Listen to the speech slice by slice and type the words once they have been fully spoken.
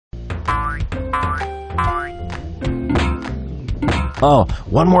Oh,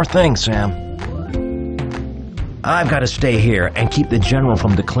 one more thing, Sam. I've got to stay here and keep the general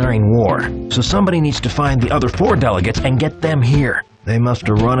from declaring war. So somebody needs to find the other 4 delegates and get them here. They must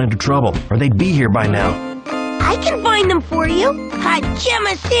have run into trouble, or they'd be here by now. I can find them for you.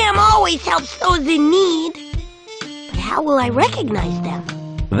 Pajama Sam always helps those in need. But how will I recognize them?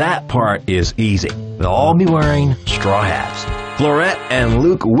 That part is easy. They'll all be wearing straw hats. Florette and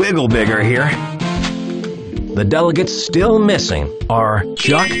Luke Wigglebig here. The delegates still missing are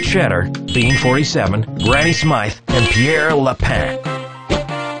Chuck Cheddar, Bean 47, Granny Smythe, and Pierre Lapin.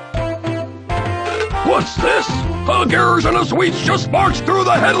 What's this? A garrison of sweets just marched through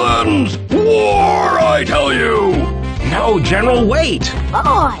the headlands! War, I tell you! No, General, wait!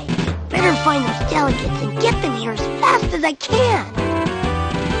 Boy, better find those delegates and get them here as fast as I can.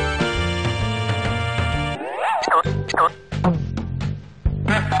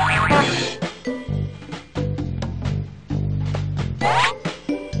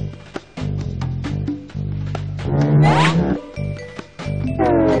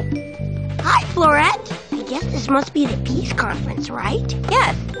 Hi, Florette. I guess this must be the peace conference, right?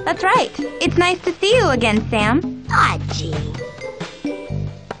 Yes, that's right. It's nice to see you again, Sam. Ah, gee.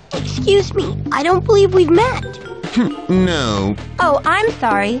 Excuse me, I don't believe we've met. No. Oh, I'm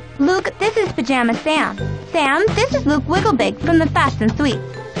sorry. Luke, this is Pajama Sam. Sam, this is Luke Wigglebig from the Fast and Sweet.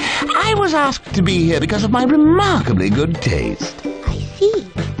 I was asked to be here because of my remarkably good taste. I see.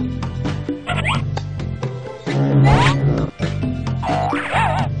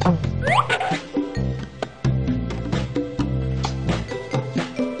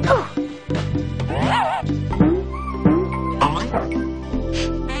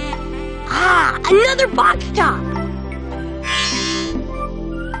 Ah, another box top.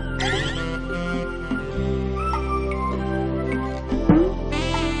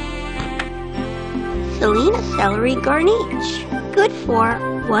 Selena celery garnish. Good for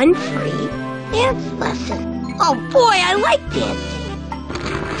 1 free dance lesson. Oh boy, I like dancing.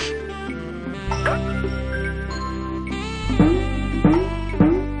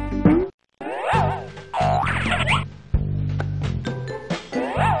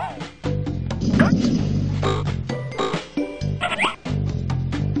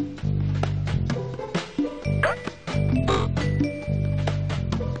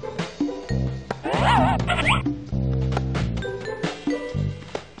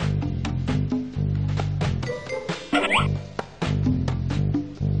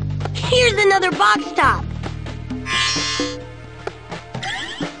 Here's another box top.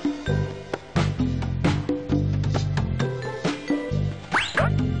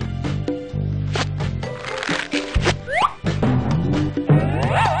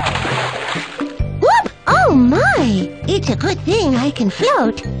 Whoop! Oh my! It's a good thing I can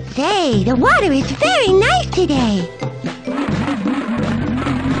float. Say, the water is very nice today.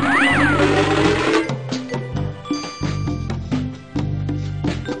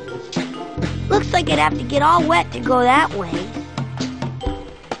 Looks like I'd have to get all wet to go that way.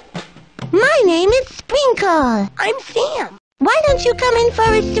 My name is Sprinkle. I'm Sam. Why don't you come in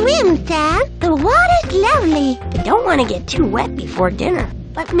for a swim, Sam? The water's lovely. I don't want to get too wet before dinner,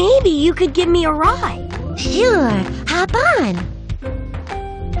 but maybe you could give me a ride. Sure, hop on.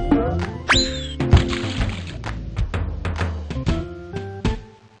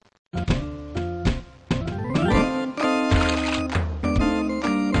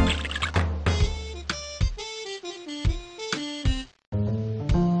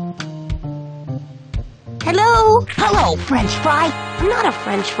 Hello? Hello, French fry. I'm not a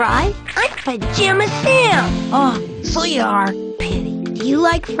French fry. I'm Pajama Sam. Oh, so you are. Pity. Do you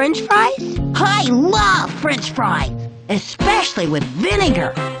like French fries? I love French fries, especially with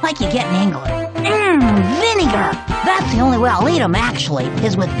vinegar, like you get in England. Vinegar. That's the only way I'll eat them, actually,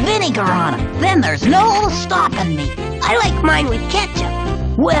 is with vinegar on them. Then there's no stopping me. I like mine with ketchup.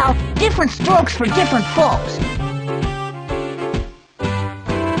 Well, different strokes for different folks.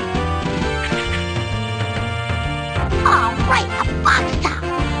 All right, a box top.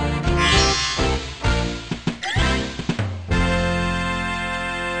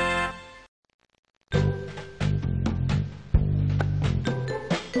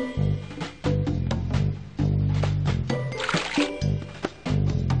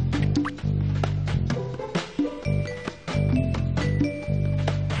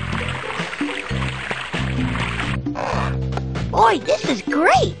 Boy, this is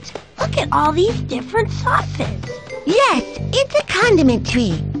great. Look at all these different sauces. Yes, it's a condiment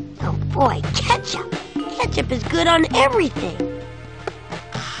tree. Oh boy, ketchup. Ketchup is good on everything.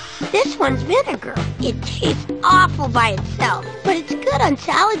 This one's vinegar. It tastes awful by itself, but it's good on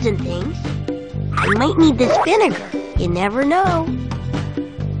salads and things. I might need this vinegar. You never know.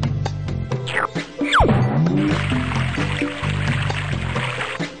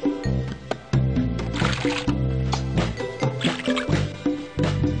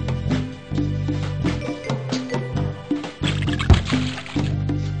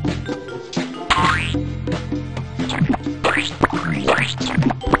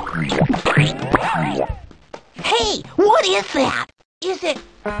 Hey, what is that? Is it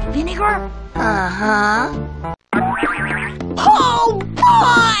vinegar? Uh-huh. Oh,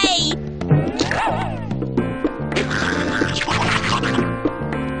 boy!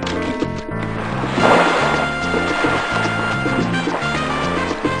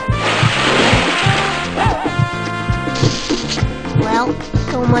 Well,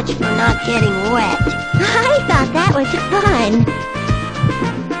 so much for not getting wet. I thought that was fun.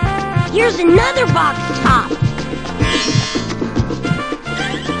 Here's another box top.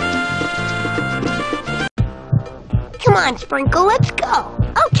 Come on, Sprinkle, let's go.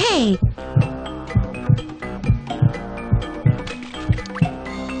 Okay.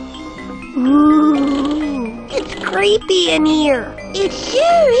 Ooh, it's creepy in here. It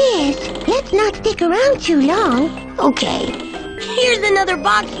sure is. Let's not stick around too long. Okay, here's another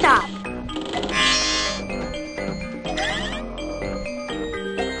box top.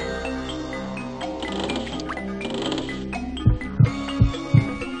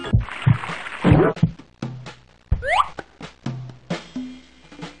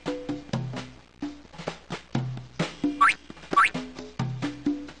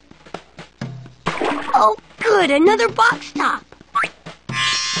 Oh, good, another box top.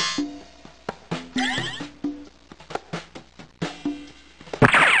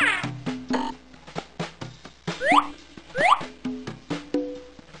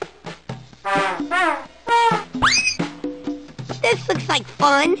 This looks like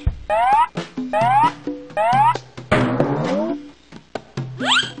fun.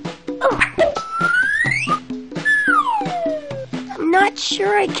 I'm not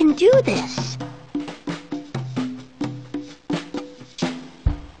sure I can do this.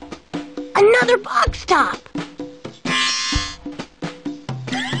 Another box top.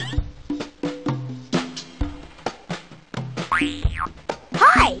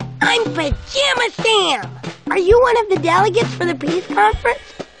 Hi, I'm Pajama Sam. Are you one of the delegates for the peace conference?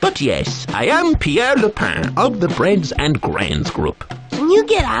 But yes, I am Pierre Lepin of the Breads and Grains group. Can you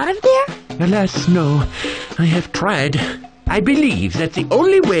get out of there? Alas, no. I have tried. I believe that the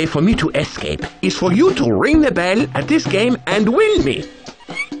only way for me to escape is for you to ring the bell at this game and win me.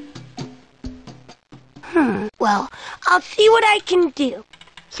 Well, I'll see what I can do.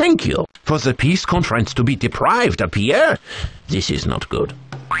 Thank you. For the peace conference to be deprived of Pierre, this is not good.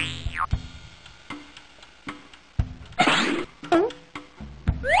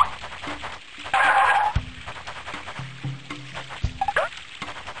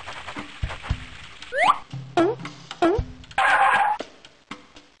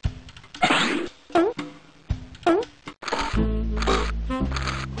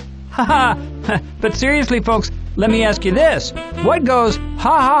 Haha! But seriously, folks, let me ask you this. What goes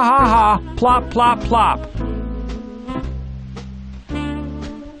ha ha ha ha, plop plop plop?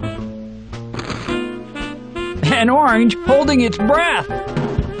 An orange holding its breath.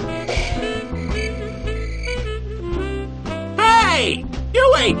 Hey!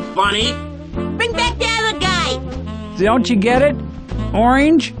 You ain't funny! Bring back the other guy! Don't you get it?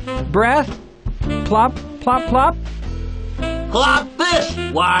 Orange, breath, plop plop plop. Plop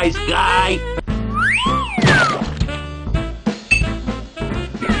this, wise guy!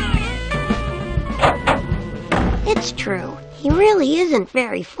 It's true. He really isn't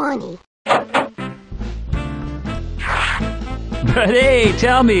very funny. But hey,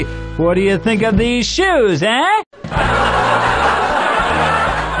 tell me, what do you think of these shoes, eh?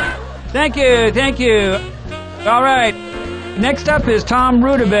 Thank you, thank you. All right, next up is Tom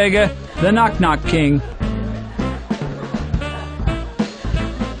Rutabaga, the Knock Knock King.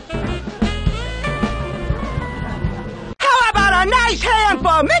 How about a nice hand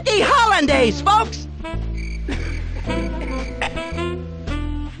for Mickey Hollandaise, folks?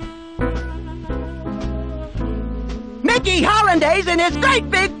 Mickey Hollandaise in his great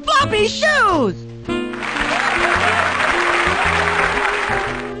big floppy shoes!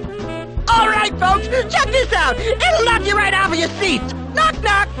 All right, folks, check this out. It'll knock you right off of your seats. Knock,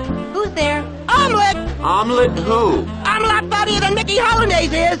 knock. Who's there? Omelet. Omelet who? I'm a lot funnier than Mickey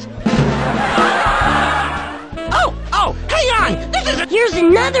Hollandaise is. Oh, hang on. This is Here's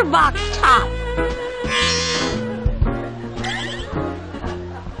another box top.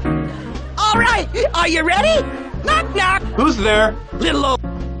 all right. Are you ready? Knock, knock. Who's there? Little old...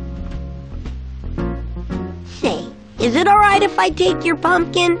 Say, Is it all right if I take your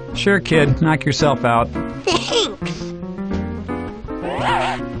pumpkin? Sure, kid. Knock yourself out. Thanks.